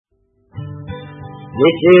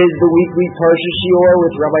This is the weekly Parsha Shiur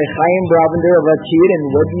with Rabbi Chaim Bravender of Atir and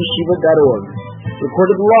WebYeshiva.org,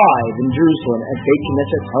 recorded live in Jerusalem at Beit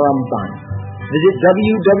Knesset HaRambam. Visit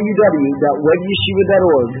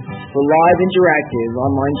www.webyeshiva.org for live interactive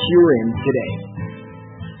online shiurim today.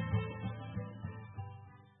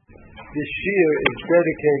 This shiur is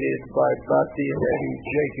dedicated by Bati and Eddie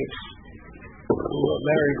Jacobs, who are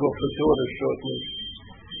married with a daughter shortly,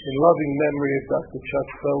 in loving memory of Dr. Chuck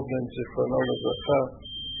Feldman, Zichrono Livracha,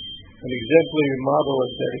 an exemplary model of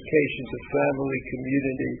dedication to family,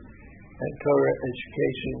 community, and Torah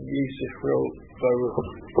education, Yeh Zichro Baruch.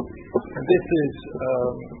 And this is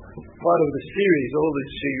part of the series, all the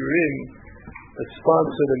shiurim,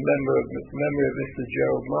 sponsored in memory of Mr.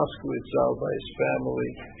 Gerald Moskowitz, Zal, by his family,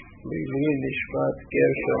 Lili Nishmat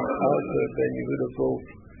Gershon Arthur Ben Yehuda Wolf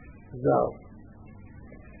Zal.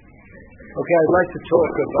 Okay, I'd like to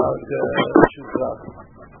talk about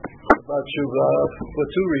Shuvah for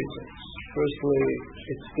two reasons. Firstly,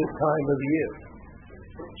 it's this time of year,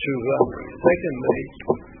 Shuvah. Secondly,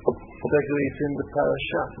 it's in the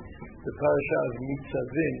parasha. The parasha of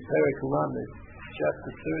Nitzavim, Perek Lamed,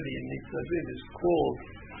 chapter 30 in Nitzavim, is called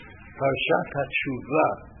Parashat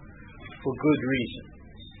HaTshuvah for good reason.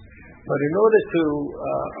 But in order to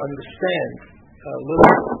understand a little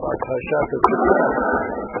bit about Parashat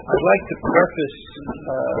HaTshuvah, I'd like to preface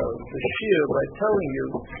the shiur by telling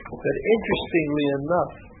you that, interestingly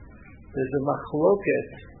enough, there's a halachic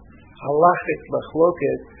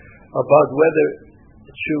machloket, about whether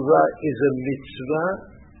Tshuvah is a mitzvah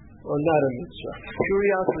or not a mitzvah.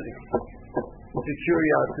 Curiosity. It's a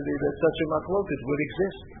curiosity that such a machloket would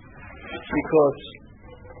exist, because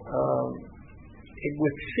it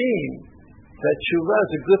would seem that Tshuvah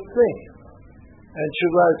is a good thing, and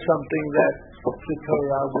Tshuvah is something that the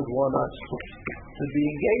Torah would want us to be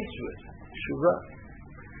engaged with. Tshuvah.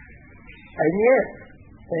 And yet,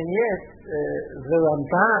 the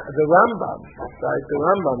Rambam,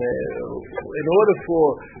 in order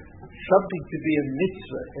for something to be a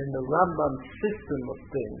mitzvah in the Rambam system of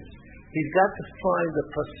things, he's got to find a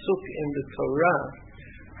pasuk in the Torah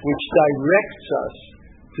which directs us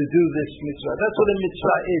to do this mitzvah. That's what a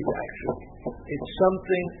mitzvah is, actually. It's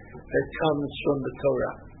something that comes from the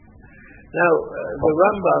Torah. Now, the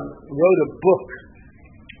Rambam wrote a book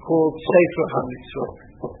called Sefer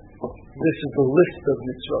HaMitzvot. This is the list of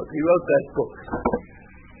mitzvot. He wrote that book.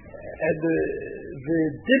 And the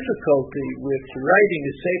difficulty with writing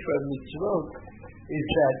a Sefer HaMitzvot is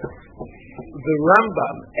that the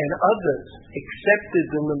Rambam and others accepted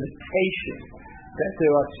the limitation that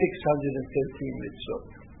there are 613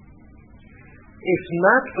 mitzvot. If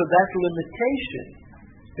not for that limitation,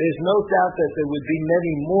 there's no doubt that there would be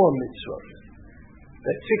many more mitzvot.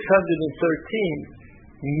 That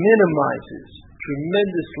 613 minimizes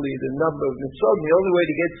tremendously the number of mitzvot. And the only way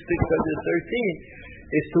to get to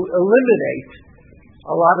 613 is to eliminate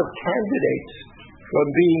a lot of candidates from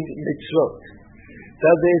being mitzvot.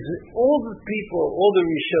 Now there's all the people, all the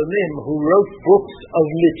Rishonim who wrote books of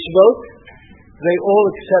mitzvot, they all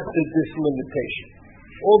accepted this limitation.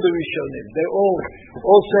 All the Rishonim, they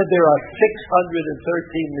all said there are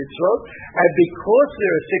 613 mitzvot, and because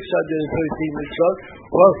there are 613 mitzvot,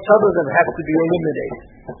 well, some of them have to be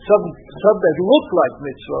eliminated. Some that look like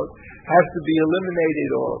mitzvot have to be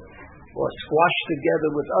eliminated or squashed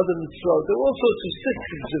together with other mitzvot. There are all sorts of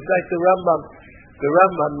systems. In fact, the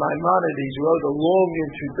Rambam Maimonides wrote a long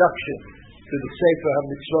introduction to the Sefer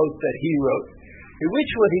HaMitzvot that he wrote, in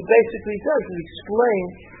which what he basically does is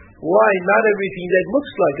explain why not everything that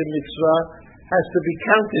looks like a mitzvah has to be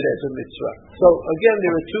counted as a mitzvah. So again,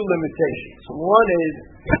 there are two limitations. One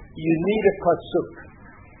is you need a pasuk.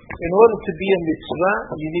 In order to be a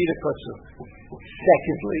mitzvah, you need a pasuk.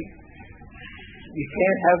 Secondly, you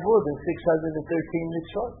can't have more than 613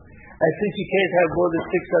 mitzvot. And since you can't have more than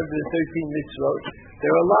 613 mitzvot,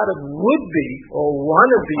 there are a lot of would-be or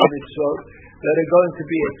wannabe mitzvot that are going to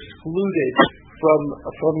be excluded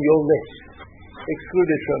from your list.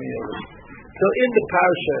 Excluded from your list. So in the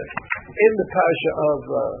parasha of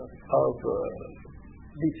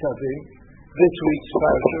Nitzavim, this week's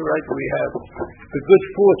parasha, right, we have the good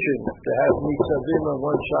fortune to have Nitzavim on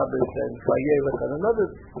one Shabbos and Vayelech on another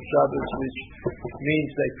Shabbos, which means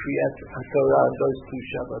that Kriyat HaTorah on those two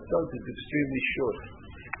Shabbatot is extremely short.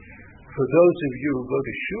 For those of you who go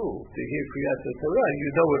to shul to hear Kriyat HaTorah, you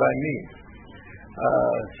know what I mean.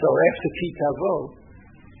 So after Ki Tavo,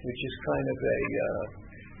 which is kind of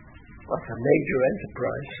like a major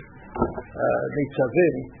enterprise,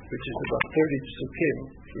 Nitzavim, which is about 30 psukim,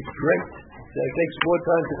 is great. It takes more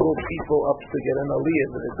time to call people up to get an aliyah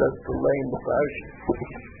than it does to lay in the parasha.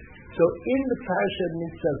 So in the parasha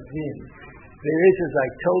Nitzavim, There is, as I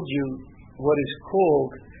told you, what is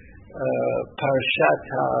called Parashat.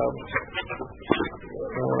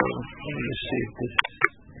 Let me see if this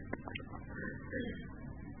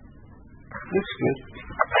looks good.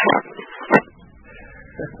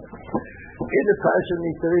 In the Parashat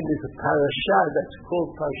Nitarim, there's a parasha that's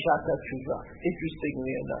called Parashat HaTshuvah.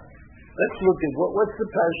 Interestingly enough, let's look at what's the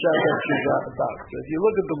Parashat HaTshuvah about. So if you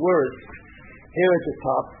look at the words here at the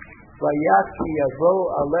top, Vayaki Yavo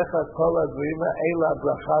Alecha Kol Adrima Eila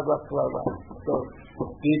Bracha V'Klala. So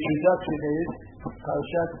the introduction is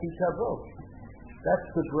Parashat Ki Tavo. That's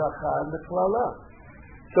the bracha and the klala.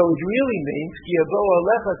 So it really means Ki Yavo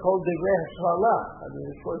Alecha Kol Divrei Klala. I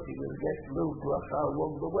mean, of course, you're going to get a little bracha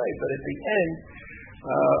along the way, but at the end,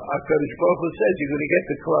 HaKadosh Baruch Hu says you're going to get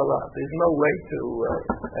the klala. There's no way to,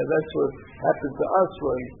 and that's what happened to us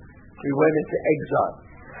when we went into exile.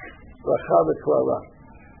 Bracha v'klala.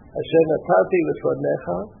 Asher natati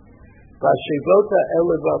lefanecha, v'ashivota el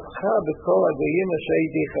levavcha b'kol hagayim asher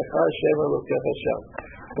yidichacha Hashem Elokecha sham.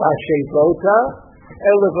 V'ashivota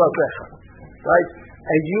el levavecha. Right?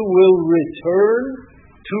 And you will return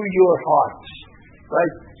to your hearts.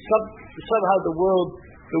 Right? Somehow the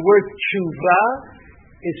word tshuva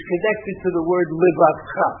is connected to the word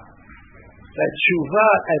levavcha. That tshuva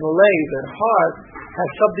and lev and heart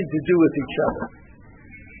have something to do with each other.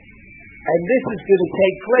 And this is going to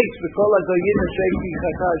take place,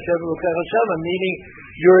 meaning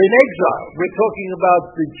you're in exile. We're talking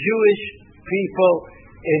about the Jewish people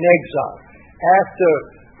in exile. After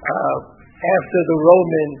the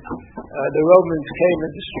Romans came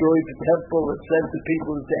and destroyed the temple and sent the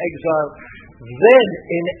people into exile, then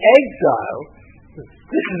in exile,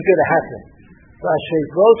 this is going to happen. I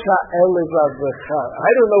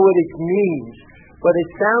don't know what it means, but it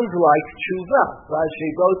sounds like tshuva.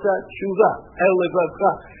 Vashivota tshuva.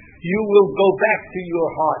 You will go back to your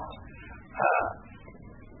heart.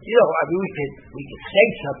 We can say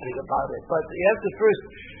something about it, but you have to first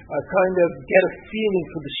kind of get a feeling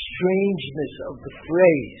for the strangeness of the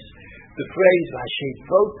phrase. The phrase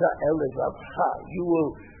Vashivota elevavcha. You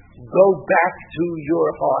will go back to your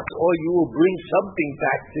heart, or you will bring something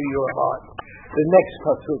back to your heart. The next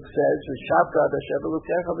pasuk says, "V'shavta ad Hashem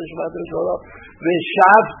Elokecha v'shemata b'kolo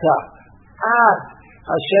v'shavta ad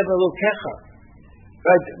Hashem Elokecha."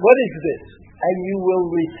 Right? What is this? And you will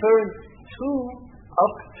return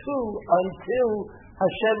until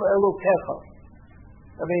Hashem Elokecha.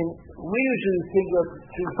 I mean, we usually think of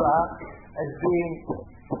tshuva as being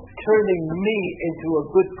turning me into a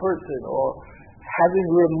good person or having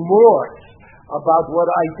remorse about what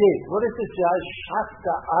I did. What is this?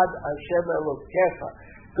 Shafta ad Hashem Elokecha.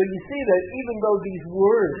 So you see that even though these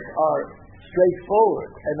words are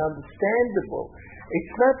straightforward and understandable,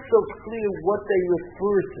 it's not so clear what they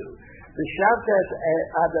refer to. The Shafta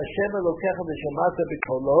ad Hashem Elokecha v'shamata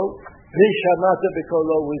b'kolo, v'shamata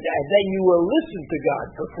b'kolo was, and then you will listen to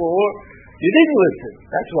God. Before, you didn't listen.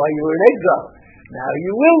 That's why you were in exile. Now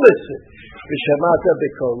you will listen. V'shamata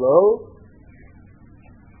b'kolo,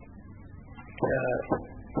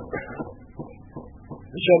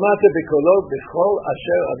 ושמעת בקולו בכל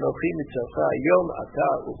אשר אנוכי מצווך היום אתה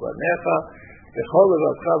ובניך בכל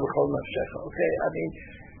לבבך ובכל נפשך. Okay, I mean,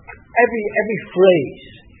 every phrase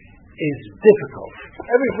is difficult.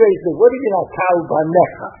 Every phrase is, what do you mean אתה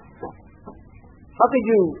ובניך? How could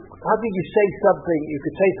you say something? You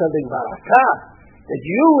could say something about אתה, that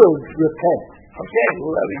you will repent. Okay,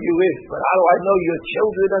 whoever you is, but how do I know your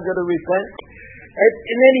children are going to repent? And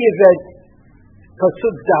in any event,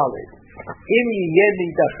 Pasuk Dalet. If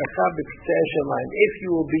you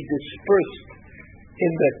will be dispersed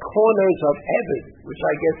in the corners of heaven, which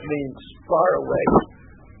I guess means far away.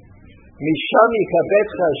 So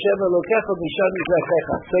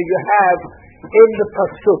you have in the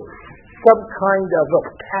Pasuk some kind of a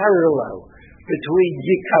parallel between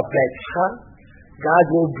Yikabetcha, God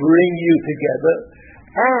will bring you together,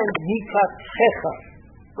 and Yikatchecha,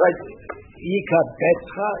 right?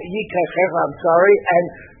 Yikachecha, and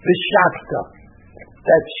V'shavta.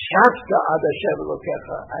 That Shavta ad Hashem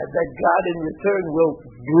Elokecha, and that God in return will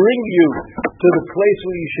bring you to the place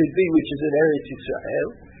where you should be, which is in Eretz Yisrael.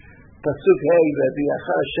 Pasuk Hey, V'viacha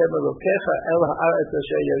Hashem Elokecha el haaretz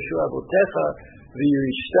asher yashu avotecha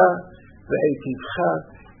v'yirishta v'heitivcha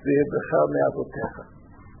v'yirbecha me'avotecha.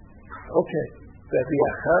 Okay. I mean,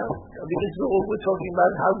 this is all we're talking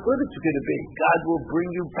about, how good it's going to be. God will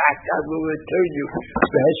bring you back. God will return you.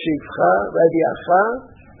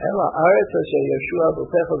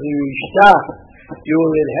 You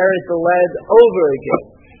will inherit the land over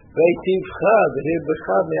again. And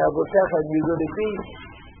you're going to be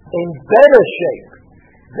in better shape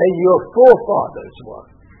than your forefathers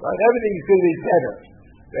were. Right? Everything is going to be better.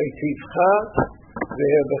 Veitivcha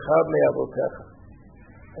ve'erbecha me'avotecha.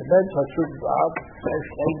 And then Pasuk Vav says,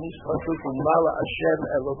 English Pasuk Umala Hashem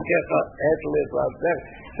Elokecha et levavech.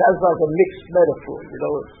 Sounds like a mixed metaphor,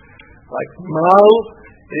 like mal,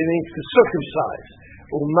 it means to circumcise.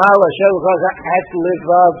 Umala Hashem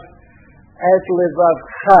Elokecha et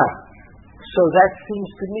levavcha. So that seems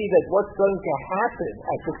to me that what's going to happen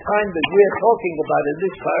at the time that we're talking about in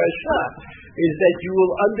this parasha is that you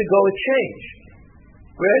will undergo a change.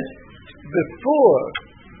 Whereas before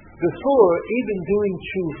even doing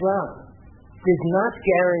tshuva did not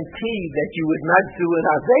guarantee that you would not do an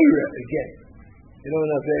aveira again. You know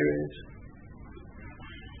what an aveira is?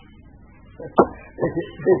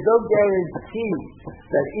 There's no guarantee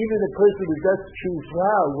that even a person who does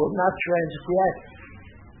tshuva will not transgress.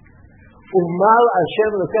 Umal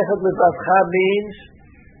Hashem L'kechat L'vavcha means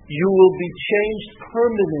you will be changed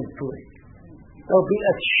permanently. There'll be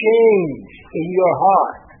a change in your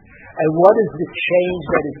heart. And what is the change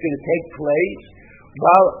that is going to take place?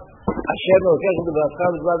 Well, Hashem L'kechat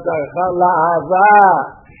L'vavcha L'vavcha L'ahava.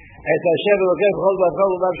 As Hashem L'kechat L'vavcha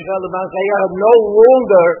L'vavcha L'vavcha, no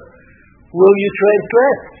longer will you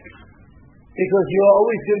transgress. Because you're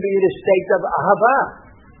always going to be in a state of ahava.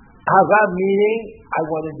 Ahava meaning, I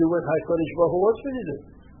want to do what HaKadosh Baruch Hu wants me to do.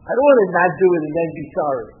 I don't want to not do it and then be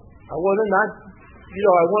sorry. I want to not,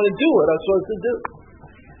 I want to do what I'm supposed to do.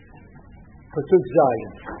 Pasuk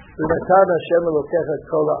Zayin. V'natan Hashem Elokecha et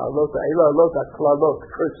kol ha'alot ha'ila alot ha'klalot,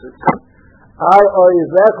 curses. Al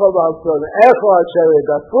oivecha v'alzonecha asher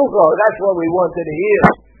yedatucha. That's what we wanted to hear.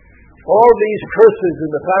 All these curses in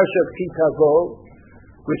the parasha of Ki Tavo,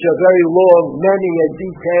 which are very long, many, and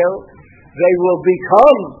detailed, they will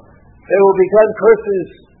become curses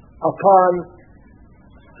upon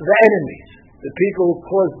the enemies, the people who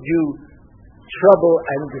caused you trouble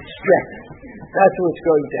and distress. That's what's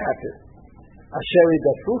going to happen. Asher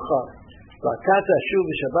yedatucha, v'akata ashuv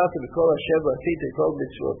v'shabbat v'kol Hashem v'asita kol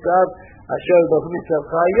mitzvotav, asher yedatucha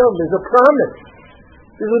mitzvavcha hayom. There's a promise.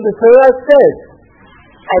 This is what the Torah says.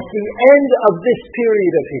 At the end of this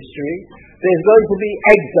period of history, there's going to be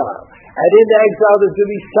exile. And in the exile, there's going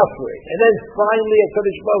to be suffering. And then finally,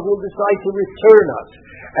 HaKadosh Baruch Hu will decide to return us.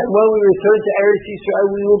 And when we return to Eretz Yisrael,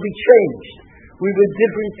 we will be changed. We will be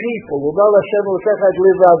different people. We will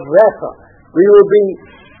be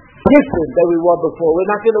different than we were before.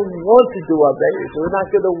 We're not going to want to do our best. We're not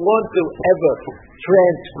going to want to ever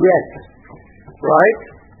transgress. Right?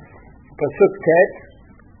 Pasuk Tet.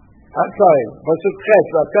 I'm sorry. Pasuk Tet.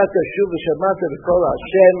 V'akata shuv v'shamata v'kol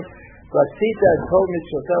Hashem v'asita et kol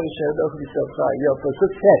mitzvotav v'sher yedatucha mitzvavcha hayom.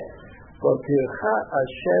 Pasuk Tet. V'tircha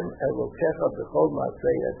Hashem Elokecha b'chol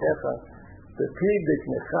ma'aseh yadecha v'pi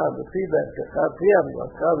b'knecha v'pi b'emkecha pi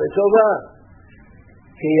amlacha v'tova.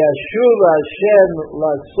 Ki yashuv Hashem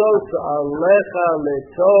lasot alecha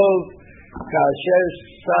letov kasher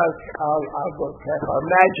sak al avotecha.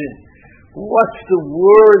 Imagine what's the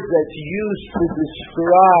word that's used to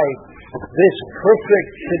describe this perfect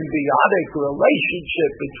symbiotic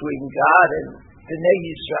relationship between God and Bnei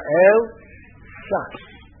Yisrael? Sak.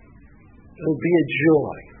 It'll be a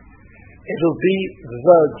joy. It'll be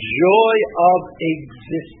the joy of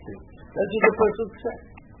existence. That's what the person said.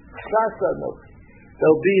 Sak.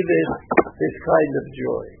 There'll be this kind of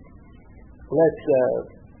joy. Let's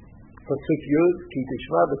Pasuk Yud, Ki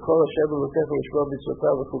tishma b'kol Hashem Elokecha l'shmor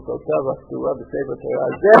mitzvotav v'chukotav v'achtura b'sefer Torah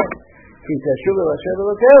hazeh, Ki tashuv el Hashem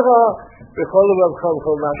Elokecha b'chol levavcha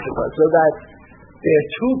v'chol nafshecha. So that there are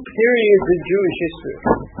two periods in Jewish history.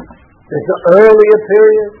 There's the earlier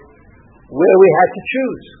period where we had to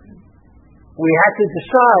choose. We had to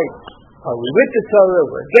decide, are we with the Torah,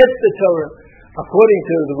 we're against the Torah, according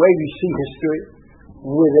to the way we see history.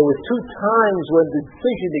 Where there were two times when the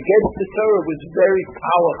decision against the Torah was very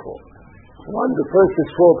powerful. One, the first is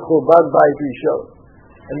called Churban Bayit Rishon,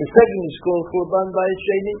 and the second is called Churban Bayit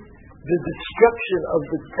Sheni. The destruction of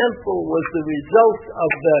the temple was the result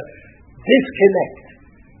of the disconnect.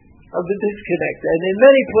 And in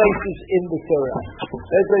many places in the Torah,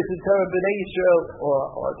 there's places in Torah, Bnei Yisrael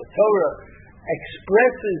or the Torah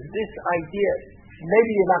expresses this idea: maybe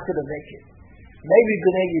you're not going to make it. Maybe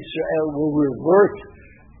Bnei Yisrael will revert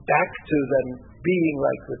back to them being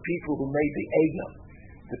like the people who made the Egel,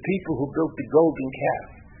 the people who built the golden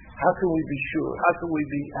calf. How can we be sure? How can we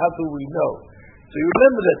know? So you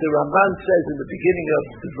remember that the Ramban says in the beginning of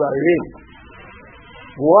the Dvarim,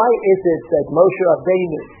 why is it that Moshe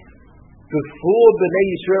Rabbeinu, before Bnei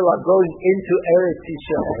Yisrael are going into Eretz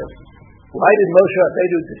Yisrael, why did Moshe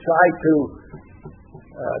Rabbeinu decide to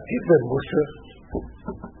give them Mussar?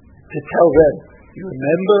 To tell them, you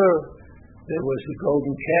remember, there was the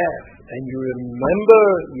golden calf, And you remember,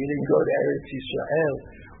 you didn't go to Eretz Yisrael.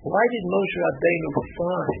 Why did Moshe Rabbeinu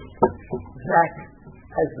find that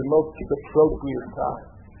as the most appropriate time?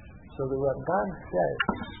 So the Ramban says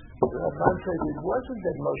it wasn't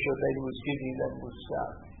that Moshe Rabbeinu was giving them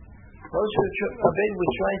Musar. Moshe Rabbeinu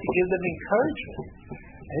was trying to give them encouragement.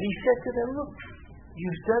 And he said to them, look,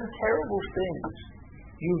 you've done terrible things.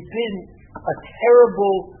 You've been a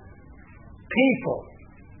terrible people.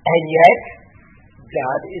 And yet,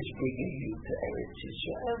 God is bringing you to Eretz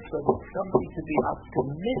Yisrael. So there's something to be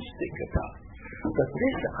optimistic about. But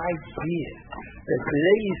this idea that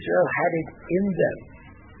Bnei Yisrael had it in them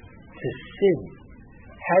to sin,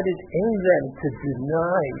 had it in them to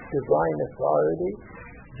deny divine authority,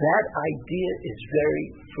 that idea is very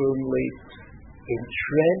firmly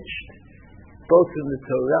entrenched both in the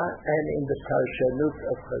Torah and in the Parshanut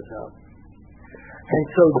of Chazal. And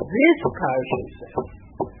so this parsha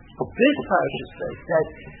says that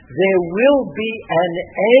there will be an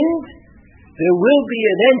end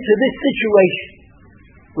to this situation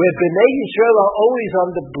where Bnei Yisrael are always on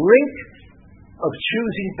the brink of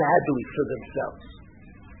choosing badly for themselves.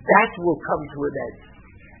 That will come to an end.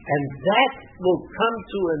 And that will come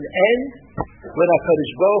to an end when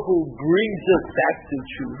HaKadosh Baruch Hu brings us back to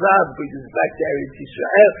Tshuva, brings us back to Eretz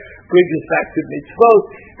Yisrael, brings us back to mitzvot,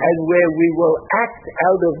 and where we will act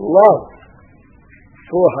out of love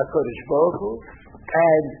for HaKadosh Baruch Hu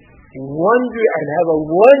and have a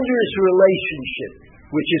wondrous relationship,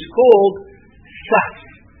 which is called saf,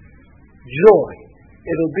 joy.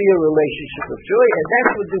 It'll be a relationship of joy, and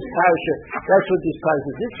that's what this parasha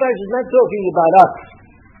is. This parasha is not talking about us.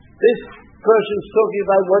 This person is talking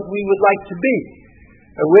about what we would like to be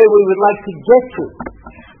and where we would like to get to.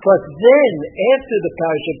 But then, after the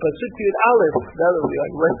parasha, Pasuk Yud Aleph, now that we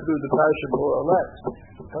went through the parasha more or less,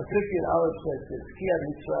 Pasuk Yud Aleph says this, Ki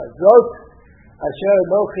ha-mitzvah zot, asher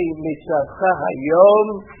anochi mitzvavcha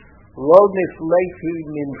hayom, lo nifleitu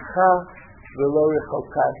mincha, velo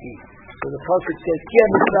rechokati. So the Pasuk says, Ki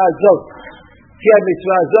ha-mitzvah zot. Ki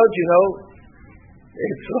ha-mitzvah zot,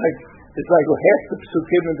 it's like half the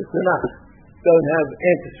psukim in the Tanakh don't have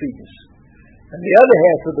antecedents, and the other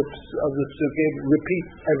half of the psukim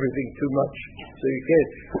repeat everything too much. So you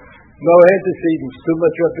can't. No antecedents, too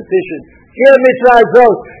much repetition. Here mitzvah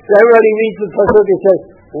zot. So everybody reads the pasuk and says,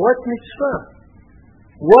 "What mitzvah?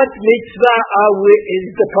 What mitzvah is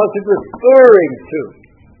the pasuk referring to?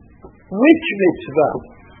 Which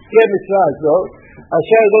mitzvah? Here mitzvah zot.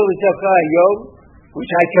 Asher lo mitzvah yom,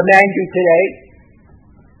 which I command you today."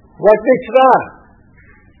 What mitzvah?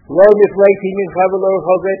 It's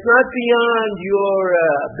not beyond your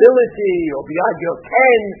ability or beyond your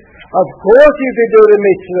ken. Of course you can do the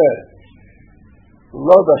mitzvah.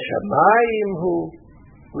 Lo b'shamayim hu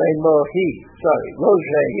le'mor hi. Lo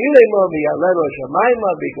shehi le'mor v'yaleh lo shamayim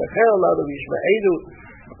v'ikacher lanu v'yishma'edu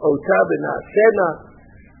ota b'na'asena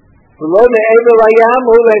v'lo me'ever hayam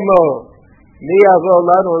hu le'mor. Mi yavo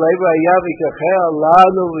lanu le'ever hayam v'ikacher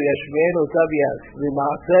lanu v'yishma'edu ota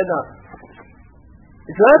b'na'asena.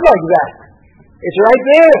 It's not like that. It's right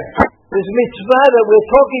there. This mitzvah that we're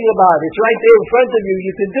talking about, it's right there in front of you.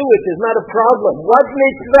 You can do it. There's not a problem. What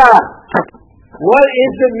mitzvah? What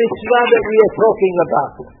is the mitzvah that we are talking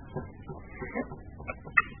about?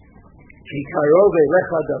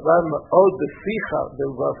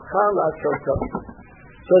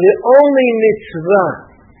 So the only mitzvah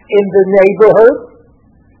in the neighborhood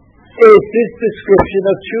is this description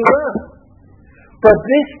of tshuva. But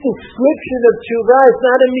this description of tshuva is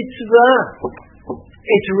not a mitzvah.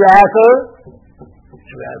 It's rather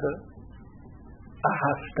a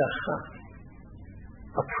haftacha,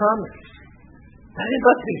 a promise. There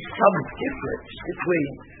must be some difference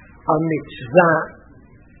between a mitzvah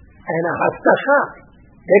and a haftacha.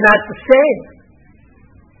 They're not the same.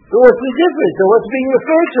 So what's the difference? So what's being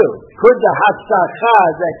referred to? Could the haftacha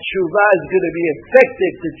that tshuva is going to be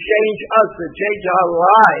effective to change us, to change our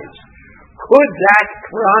lives, could that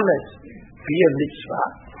promise be a mitzvah?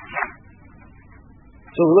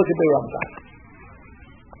 So look at the Ramban.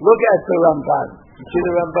 Look at the Ramban. You see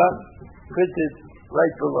the Ramban? Printed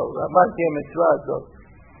right below. Ramban ki mitzvah zot.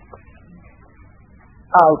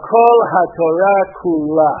 Al kol ha-Torah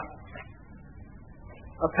kula.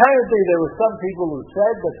 Apparently there were some people who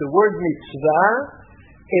said that the word mitzvah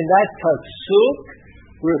in that pasuk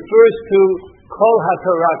refers to kol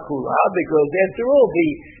ha-Torah kula, because after all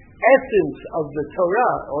the essence of the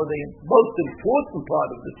Torah, or the most important part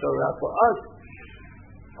of the Torah for us,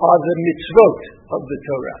 are the mitzvot of the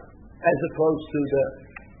Torah, as opposed to the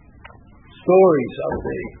stories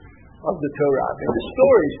of the Torah. I mean, the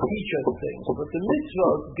stories teach us things, but the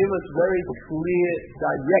mitzvot give us very clear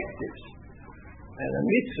directives And a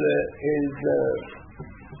mitzvah is,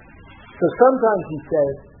 so sometimes he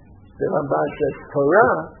says, the Ramban says,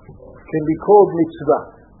 Torah can be called mitzvah.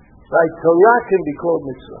 Right? Torah can be called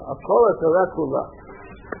mitzvah. Kol Torah kula.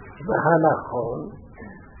 V'hanachon.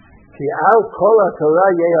 Ki al kol Torah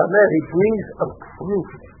yeyamer. He brings a proof.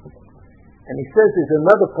 And he says there's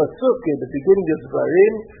another pasuk at the beginning of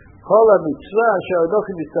Zvarim. Kol ha-mitzvah asher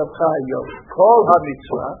anochi mitzavcha hayom. Kol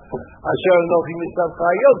ha-mitzvah asher anochi mitzavcha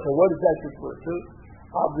hayom. So what does that refer to?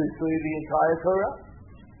 Obviously the entire Torah.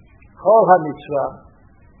 Kol ha-mitzvah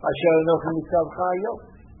asher anochi mitzavcha hayom.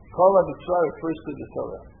 Kol ha-mitzvah refers to the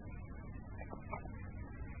Torah.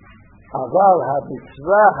 Aval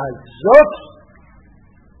ha-mitzvah hazot.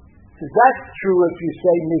 So that's true if you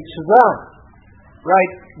say mitzvah.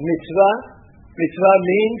 Right? Mitzvah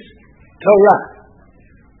means Torah.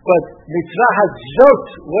 But mitzvah has zot.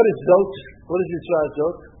 What is zot? What is mitzvah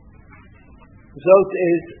zot? Zot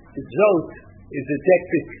is a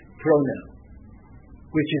deictic pronoun,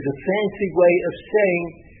 which is a fancy way of saying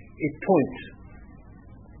it points.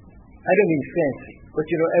 I don't mean fancy, but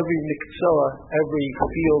every miktsah, every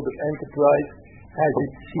field of enterprise has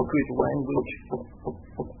its secret language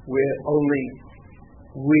where only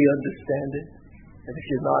we understand it. And if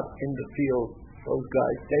you're not in the field, those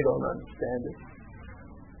guys, they don't understand it.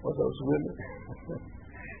 Or those women.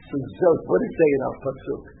 So Zot, what does it say in our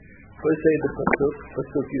pasuk? What does it say in the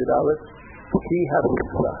pasuk Yud Aleph? Ki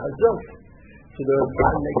ha-mitzvah hazot. So the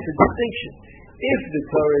Ramban makes a distinction. If the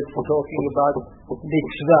Torah is talking about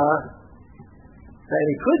mitzvah, then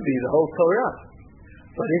it could be the whole Torah.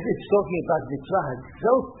 But if it's talking about mitzvah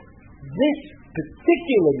hazot, this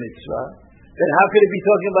particular mitzvah, then how could it be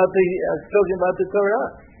talking about the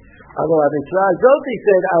Torah? Although mitzvah hazot, he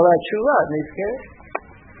said, ala tshuva, nizker.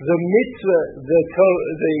 The mitzvah,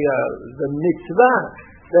 the mitzvah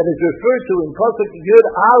that is referred to in pasuk Yud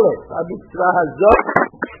Aleph, a mitzvah hazot,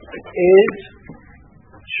 is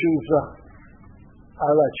tshuva.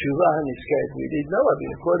 Ala tshuva hanizkeret. We didn't know.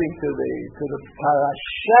 According to the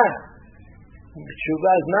parasha,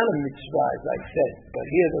 tshuva is not a mitzvah, as I said. But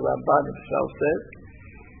here the Ramban himself says,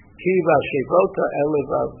 Ki v'ashivota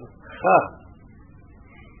elevavcha.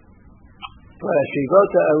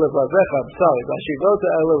 V'ashivota elevavecha, I'm sorry, v'ashivota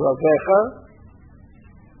elevavecha,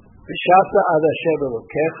 v'shavta ad Hashem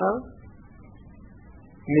Elokecha,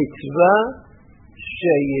 mitzvah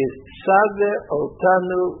sheyitzave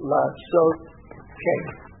otanu la'asot ken.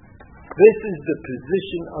 This is the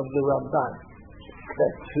position of the Ramban.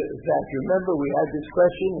 That remember we had this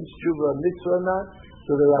question, is tshuva a mitzvah or not?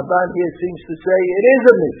 So the Ramban here seems to say it is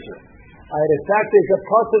a mitzvah. In fact, there's a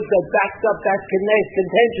pasuk that backs up that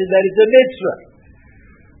contention that it's a mitzvah.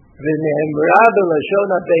 V'ne'emra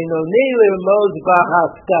b'lashon ha'beinoni lirmod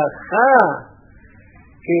b'haftacha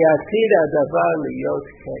ki atid hadavar liyot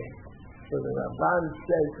ken. So the Ramban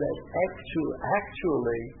says that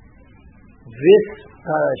actually this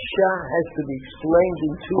parasha has to be explained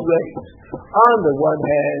in two ways. On the one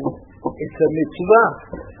hand, it's a mitzvah,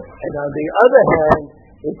 and on the other hand,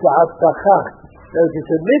 it's a haftacha.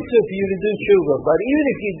 It's a mitzvah for you to do tshuva, but even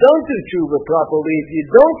if you don't do tshuva properly, if you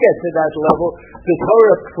don't get to that level, the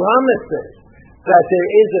Torah promises that there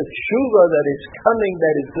is a tshuva that is coming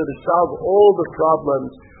that is going to solve all the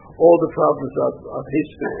problems of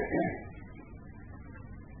history.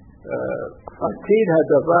 Atid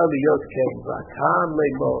hadavar liyot ken v'atam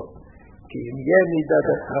le'mod ki im yeh midat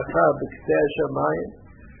haftacha b'ktzei hashamayim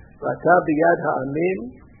v'ata b'yad ha'amim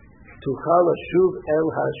tuchal hashuv el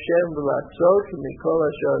Hashem v'latzot mikol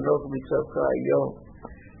asher anoch mitzavcha hayom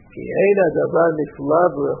ki ein hadavar nifla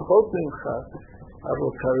v'rechok mimcha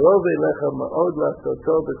aval karov elecha ma'od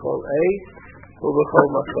la'asoto b'chol eit u'b'chol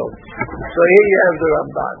makom. So here you have the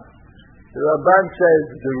Ramban. The Ramban says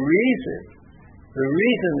the reason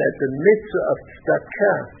that the mitzvah of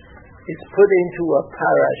tzedakah is put into a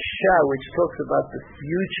parasha which talks about the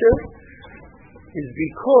future is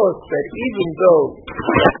because that even though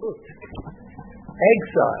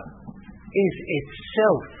exile is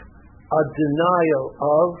itself a denial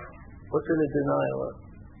of, what's it a denial of?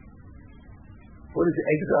 What is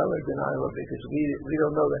exile a denial of? Because we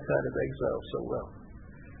don't know that kind of exile so well.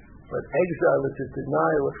 But exile is a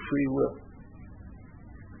denial of free will.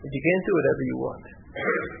 And you can't do whatever you want.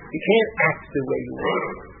 You can't act the way you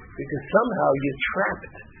want because somehow you're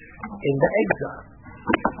trapped in the exile.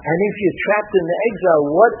 And if you're trapped in the exile,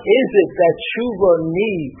 what is it that tshuva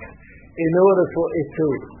needs in order for it to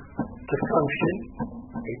function?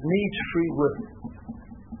 It needs free will.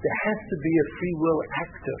 There has to be a free will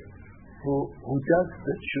actor who does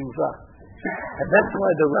the tshuva. And that's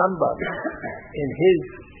why the Rambam, in his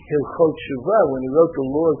Hilchot Tshuva, when he wrote the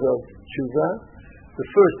laws of tshuva, the the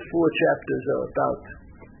first 4 chapters are about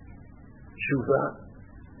Tshuva,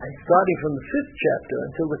 and starting from the 5th chapter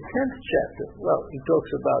until the 10th chapter, well, he talks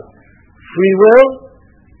about free will,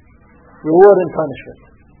 reward and punishment.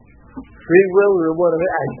 Free will, reward,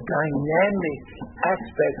 as dynamic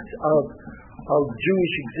aspects of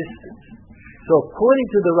Jewish existence. So according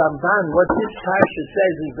to the Ramban, what this parsha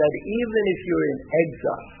says is that even if you're in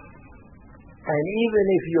exile, and even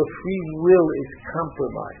if your free will is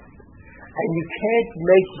compromised, and you can't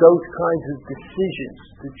make those kinds of decisions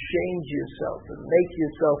to change yourself and make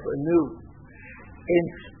yourself anew, in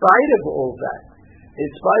spite of all that,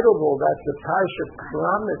 the parsha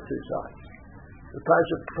promises us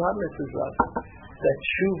that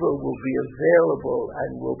tshuva will be available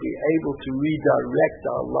and will be able to redirect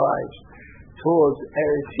our lives towards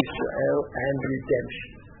Eretz Yisrael and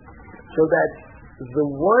redemption. So that the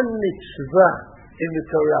one mitzvah in the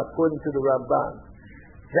Torah, according to the Ramban,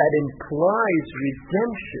 that implies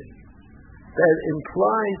redemption, that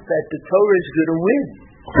implies that the Torah is going to win,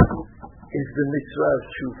 is the mitzvah of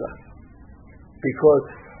tshuva. Because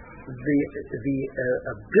the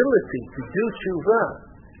ability to do tshuva,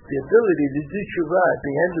 at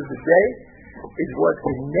the end of the day, is what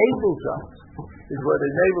enables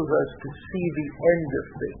us to see the end of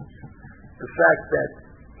things. The fact that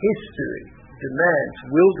history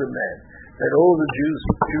will demand that all the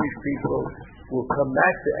Jewish people will come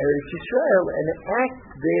back to Eretz Yisrael and act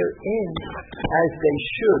therein as they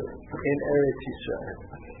should in Eretz Yisrael.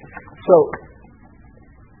 So,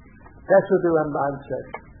 that's what the Rambam says.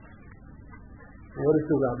 What does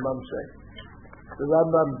the Rambam say? The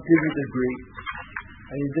Rambam didn't agree,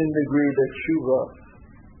 and he didn't agree that tshuva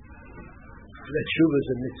is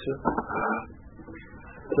a mitzvah.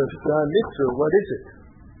 So if it's not a mitzvah, what is it?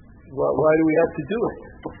 Why do we have to do it?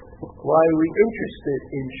 Why are we interested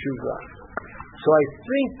in tshuva? So I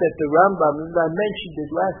think that the Rambam, and I mentioned it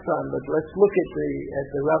last time, but let's look at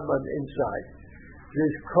the Rambam inside.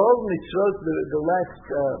 There's kol mitzvot, the last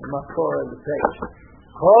makor on the page.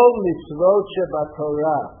 Kol mitzvot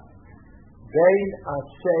shebatorah, bein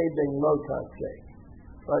aseh, bein lo taseh.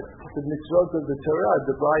 But the mitzvot of the Torah are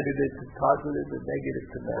divided into positive and negative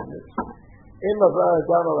commandments. Im avar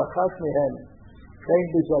adam al achas mehem, bein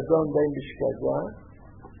b'zadon, bein b'shkazah.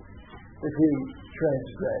 If he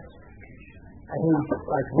transgressed, and he,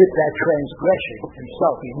 like with that transgression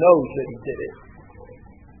himself, he knows that he did it.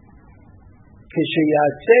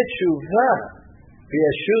 K'sheyaseh tshuva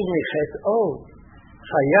v'yashuv michet'o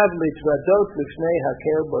chayav litvadot lifnei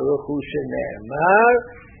hakel baruch hu shene'emar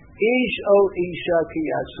ish o isha ki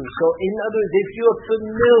yasu. So in other words, if you're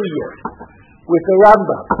familiar with the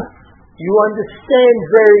Rambam, you understand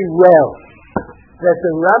very well that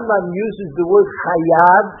the Rambam uses the word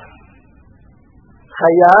chayav.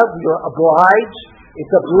 Chayav, you're obliged, it's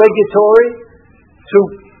obligatory to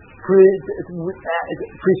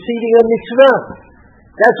preceding a mitzvah.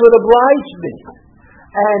 That's what obliged means.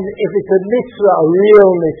 And if it's a mitzvah, a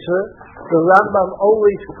real mitzvah, the Rambam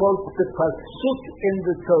always quotes the pasuk in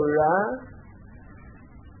the Torah,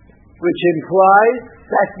 which implies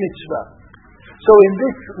that mitzvah. So in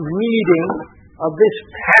this reading of this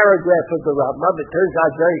paragraph of the Rambam, it turns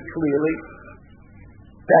out very clearly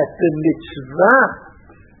that the mitzvah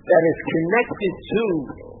that is connected to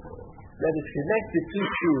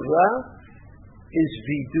tshuva is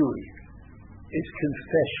vidui, is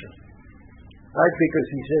confession. Right? Because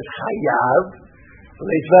he says chayav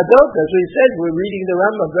litvadot. That's what he said. We're reading the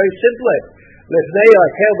Rambam very simply. Lifnei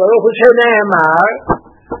hakel baruch hu shene'emar,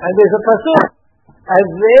 and there's a pasuk. And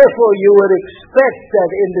therefore you would expect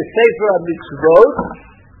that in the Sefer HaMitzvot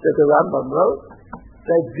that the Rambam wrote,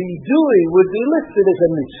 that vidui would be listed as a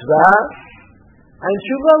mitzvah, and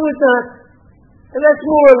tshuva was not. And that's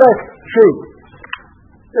more or less true.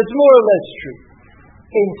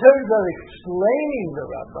 In terms of explaining the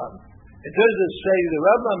Rambam, in terms of saying the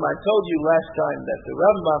Rambam, I told you last time that the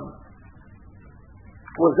Rambam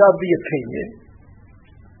was of the opinion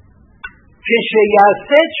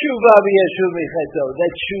that tshuva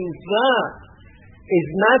is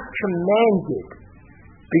not commanded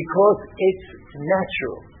because it's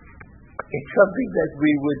natural. It's something that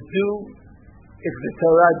we would do if the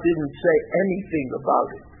Torah didn't say anything about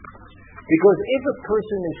it. Because if a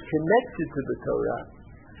person is connected to the Torah,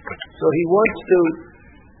 so he wants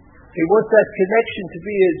that connection to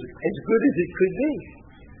be as good as it could be.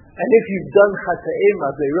 And if you've done chata'im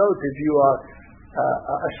averot, if you are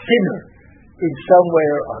a sinner in some way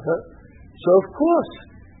or other, so of course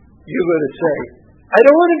you're going to say, I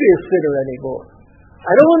don't want to be a sinner anymore.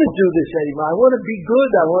 I don't want to do this anymore. I want to be good.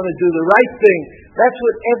 I want to do the right thing. That's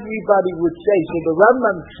what everybody would say. So the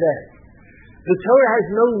Rambam said, the Torah has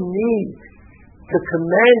no need to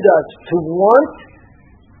command us to want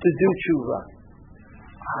to do tshuva.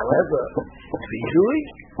 However, vidui,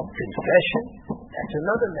 confession, that's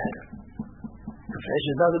another matter. Confession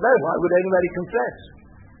is another matter. Why would anybody confess?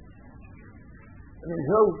 I mean,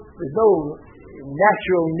 there's no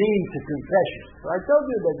natural need to confession. So I told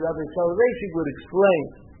you that Rabbi Soloveitchik would explain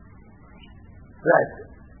that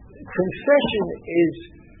confession is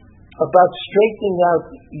about straightening out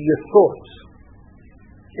your thoughts.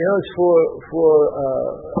 You know, it's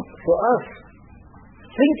for us,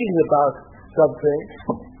 thinking about something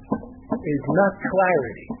is not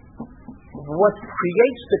clarity. What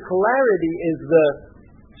creates the clarity is the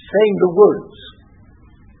saying the words.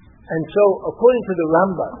 And so, according to the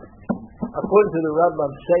Rambam,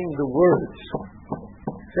 saying the words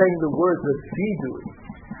of vidui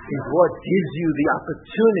is what gives you the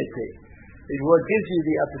opportunity,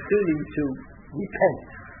 to repent,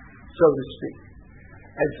 so to speak.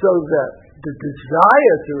 And so the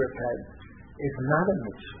desire to repent is not a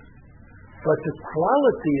mitzvah, but the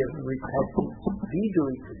quality of repentance,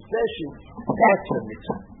 vidui, confession, that's a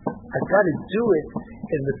mitzvah. I've got to do it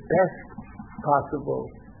in the best possible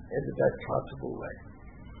way.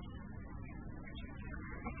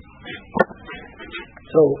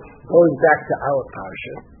 So, going back to our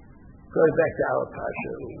parsha,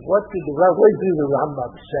 what did the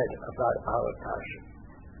Rambam said about our parsha?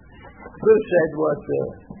 First said what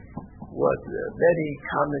many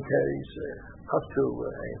commentaries, up to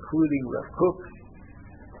including Rav Kook,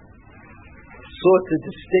 sought to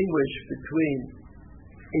distinguish between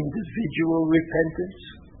individual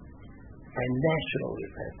repentance and national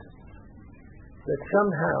repentance. That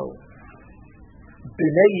somehow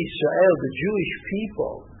Bnei Yisrael, the Jewish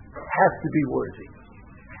people, have to be worthy.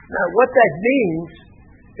 Now, what that means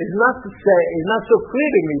is not so clear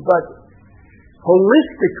to me, but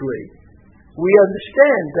holistically, we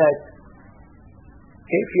understand that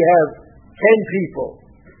if you have 10 people,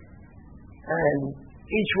 and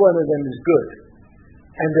each one of them is good,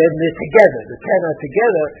 and then they're together, the 10 are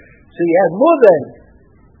together, so you have more than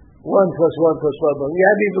 1 plus 1 plus 1. You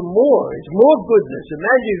have even more. It's more goodness.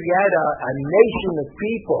 Imagine if you had a nation of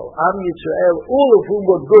people, Am Yisrael, all of whom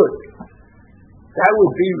were good. That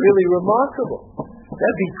would be really remarkable. That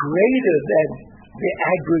would be greater than the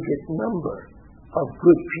aggregate number of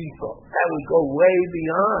good people. That would go way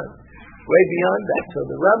beyond that. So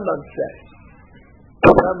the Rambam says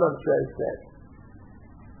that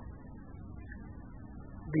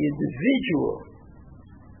the individual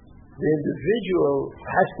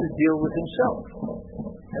has to deal with himself.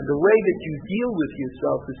 And the way that you deal with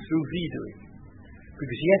yourself is through vidui.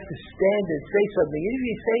 Because you have to stand and say something. Even if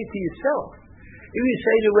you say it to yourself, even if you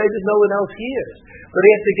say it in a way that no one else hears, but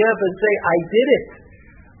you have to get up and say, I did it.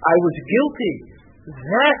 I was guilty.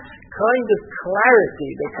 That kind of clarity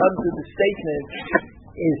that comes to the statement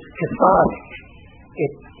is cathartic.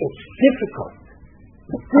 It's difficult.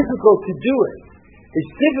 It's difficult to do it.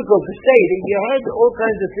 It's difficult to say it. In your head, all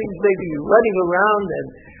kinds of things may be running around and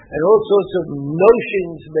all sorts of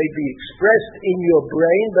notions may be expressed in your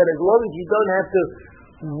brain, but as long as you don't have to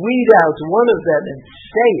weed out one of them and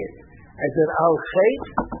say it as an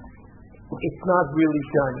al-chait, it's not really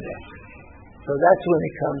done yet. So that's when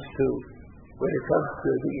it comes to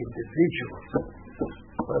the individual.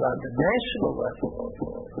 But on the national level,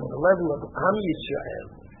 on the level of Am Yisrael,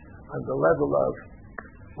 on the level of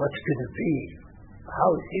what's going to be,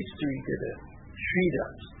 how is history going to treat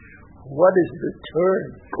us? What is the turn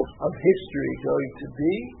of history going to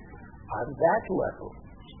be? On that level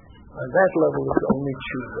is only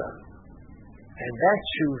tshuva. And that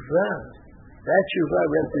tshuva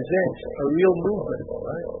represents a real movement,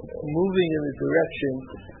 right? Moving in the direction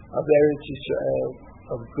of Eretz Yisrael,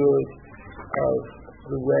 of good, of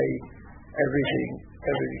the way everything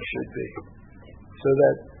should be. So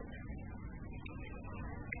that,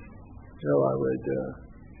 I would,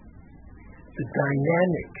 the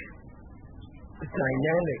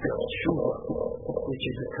dynamic of tshuva, which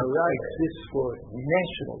is a Torah, exists for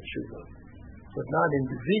national tshuva, but not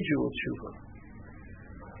individual tshuva,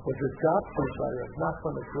 was adopted by Rav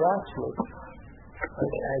Nachman of Roslov as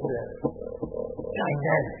a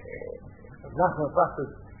dynamic. Rav Nachman of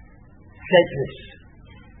Roslov said this.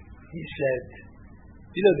 He said,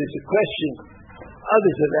 there's a question,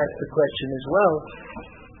 others have asked the question as well.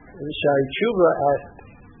 Shari Tshuva asked,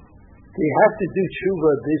 do you have to do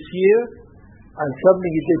Tshuva this year on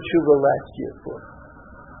something you did Tshuva last year for?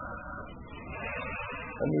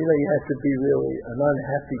 I mean, you have to be really an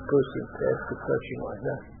unhappy person to ask a question like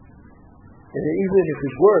that. And even if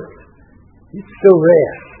it worked, it's still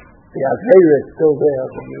there. The Aveira is still there,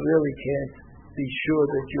 but you really can't be sure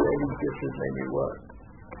that you're any different than you were.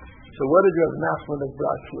 So what did Rav Nachman of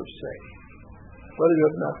Bratlev say? What did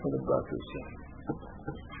Rav Nachman of Bratlev say?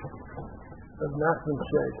 Rav Nachman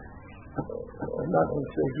said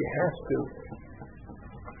you have to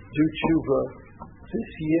do tshuva this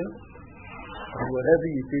year, or whatever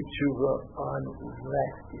you did tshuva on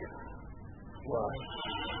last year. Why?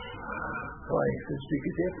 Why?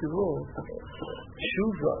 Because after all,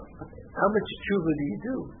 tshuva, how much tshuva do you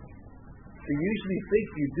do? You usually think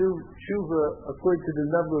you do tshuva according to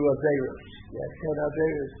the number of averos. You have 10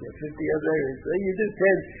 averos, you have 50 averos. So you do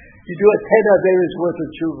 10 averos worth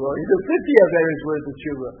of tshuva, or you do 50 averos worth of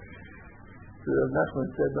tshuva. So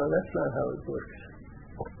Nachman said, no, that's not how it works.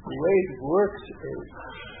 The way it works is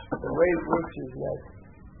that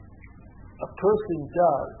a person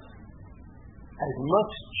does as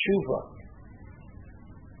much tshuva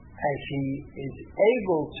as he is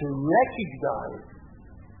able to recognize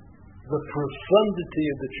the profundity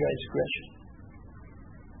of the transgression.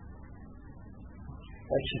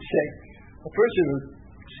 I should say, a person who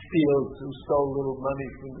stole a little money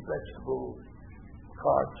from the vegetable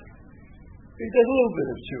cart, he does a little bit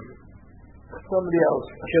of tshuva. Somebody else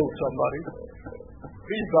killed somebody,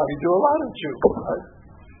 he's probably do a lot of tshuva, right?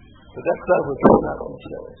 But that's not what Nachman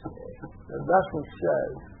says. And Nachman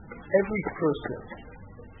says, every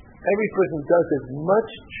person does as much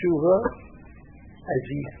tshuva as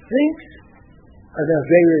he thinks an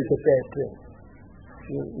avera is a bad thing.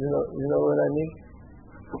 You know what I mean?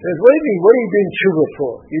 Says, what do you mean? What are you doing tshuva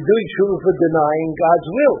for? You're doing tshuva for denying God's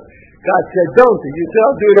will. God said, don't do it. You said,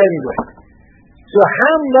 I'll do it anyway. So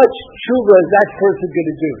how much tshuva is that person going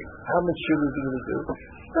to do? How much tshuva is he going to do?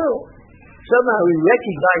 No. Somehow he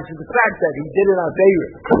recognizes the fact that he did an avera.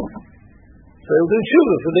 So he'll do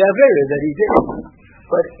tshuva for the avera that he did.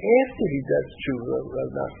 But after he does tshuva, Rav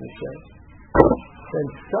Nachman says, then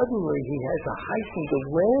suddenly he has a heightened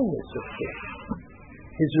awareness of things.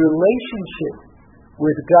 His relationship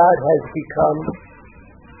with God has become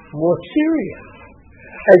more serious.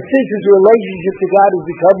 And since his relationship to God has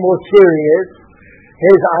become more serious,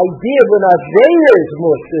 his idea of an avera is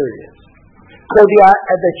more serious. So the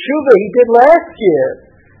tshuva he did last year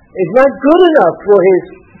is not good enough for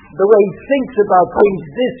the way he thinks about things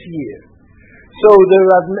this year. So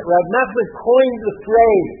Rav Nachman coined the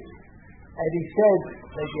phrase, and he said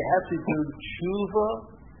that you have to do tshuva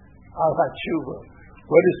al ha-tshuva.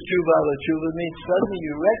 What does tshuva al ha-tshuva mean? Suddenly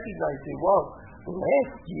you recognize, well,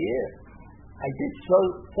 last year I did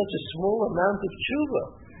such a small amount of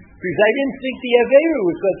tshuva because I didn't think the avera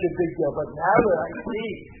was such a big deal. But now that I see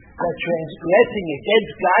that transgressing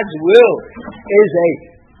against God's will is a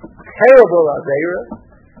terrible avera,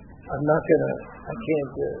 I can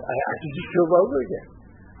just do over again.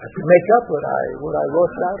 I can make up what I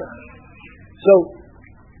lost out of. So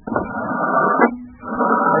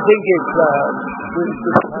I think it's pretty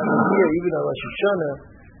good time of year, even on Rosh Hashanah.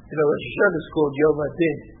 Rosh Hashanah is called Yom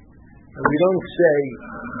Hadin, and we don't say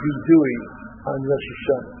Vidui on Rosh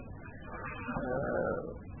Hashanah.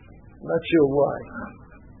 Not sure why.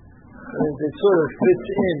 And it sort of fits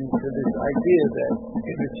into this idea that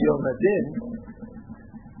if it's Yom Hadin,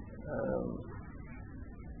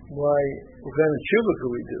 what kind of tshuva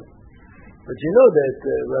could we do? But you know that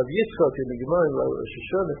Rav Yitzchak in the Gemara in Rosh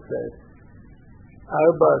Hashanah said,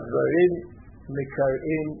 Arba Dvarim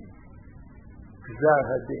Mekarim Gzar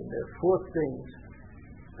Hadin. There are 4 things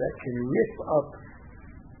that can rip up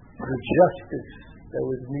the justice that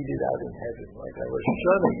was meted out in heaven. Like I was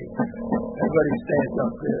showing you, everybody stands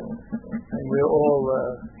up there, and we're all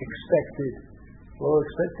expected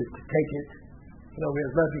to take it. We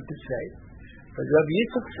have nothing to say. But Rabbi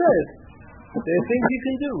Yitzchak said, there are things you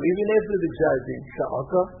can do, even after the Gzar Din.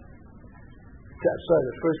 Tza'aka. Sorry,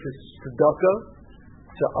 the first is tzedakah.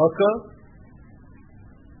 Tza'aka.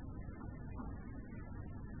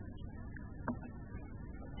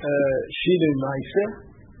 Shinui Ma'aseh.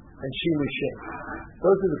 And Shinui Shem.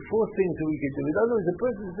 Those are the 4 things that we can do. In other words, the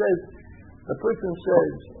person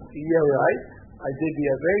says, yeah, right, I did the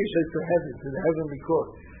Avera. He says to heaven, to the heavenly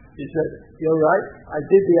court. He said, you're right, I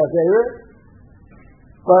did the Avera,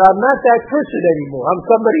 but I'm not that person anymore. I'm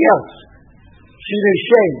somebody else. Shinui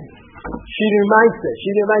Shem. Shinui Ma'aseh.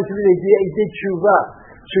 Shinui Ma'aseh means he did tshuva.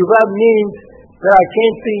 Tshuva means that I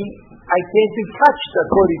can't be touched,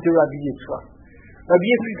 according to Rabbi Yitzchak. Rabbi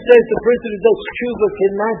Yitzchak says the person who does tshuva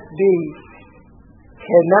will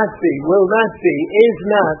not be, is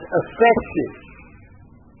not affected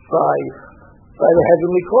by the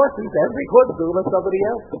heavenly court. The heavenly court is doing somebody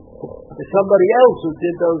else. It's somebody else who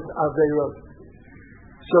did those averot.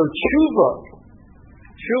 So tshuva,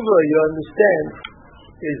 you understand,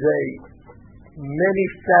 is a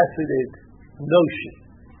many-faceted notion.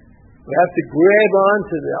 We have to grab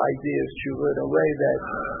onto the idea of tshuva in a way that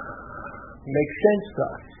makes sense to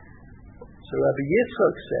us. So Rabbi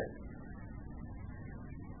Yitzchak said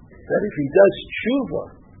that if he does tshuva,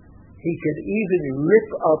 he can even rip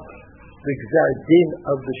up the gzar din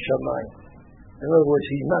of the shamayim. In other words,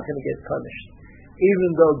 he's not going to get punished. Even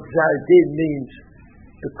though gzar din means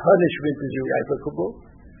the punishment is irrevocable,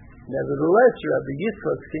 nevertheless, Rabbi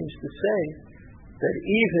Yitzchak seems to say that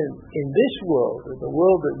even in this world, in the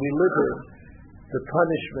world that we live in, the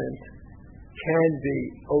punishment can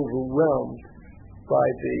be overwhelmed by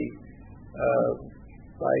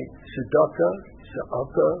tzedakah,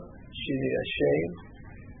 shini Hashem,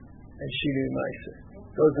 and shini Maaseh.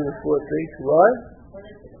 Those are the four things. What?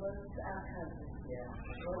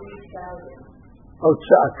 Oh,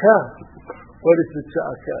 tzedakah. What is the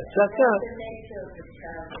tzedakah?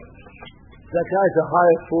 Tzedakah is a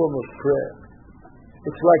higher form of prayer.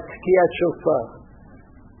 It's like Tkiyat Shofar.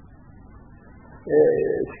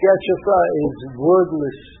 Tkiyat Shofar is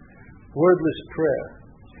wordless prayer.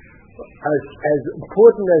 As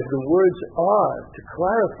important as the words are to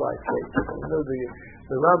clarify things,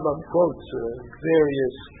 the Rambam quotes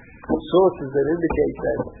various sources that indicate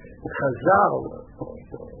that Chazal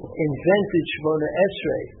invented Shmona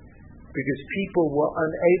Esrei because people were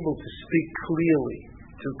unable to speak clearly,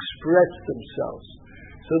 to express themselves.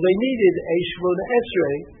 So they needed a Shmona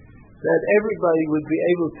Esrei that everybody would be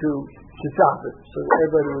able to daven, so that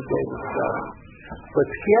everybody would be able to daven. But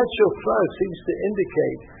Tkiyat Shofar seems to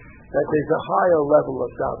indicate that there's a higher level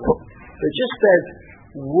of daven. That just as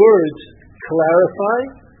words clarify,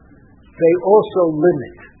 they also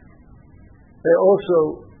limit. They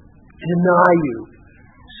also deny you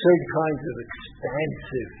certain kinds of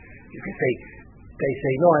expansive. You can say, they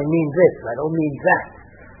say, no, I mean this, I don't mean that.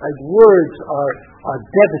 Like words are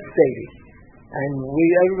devastating. And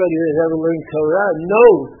everybody who has ever learned Torah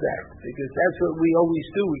knows that, because that's what we always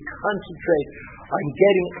do. We concentrate on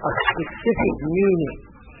getting a specific meaning,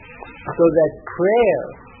 so that prayer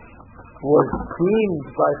was deemed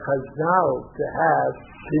by Chazal to have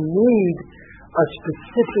the need a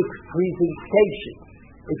specific presentation.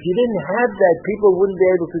 If you didn't have that, people wouldn't be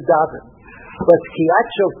able to daven. But Tkiyat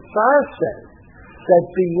Shofar says that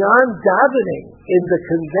beyond davening in the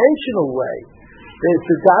conventional way, there's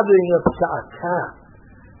the davening of tzedakah.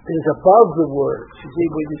 There's above the words. You see,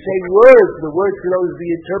 when you say words, the words can always be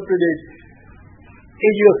interpreted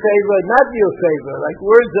in your favor, not in your favor. Like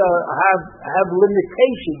words have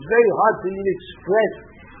limitations. Very hard for you to express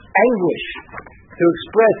anguish, to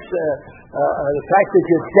express the fact that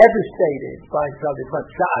you're devastated by something. But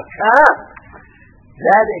tzedakah,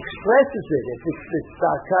 that expresses it. If it's the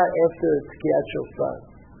tzedakah after Tkiyat Shofar,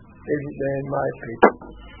 in my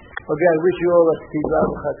opinion. Okay, I wish you all a Tzivah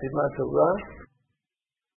Chatimah Torah.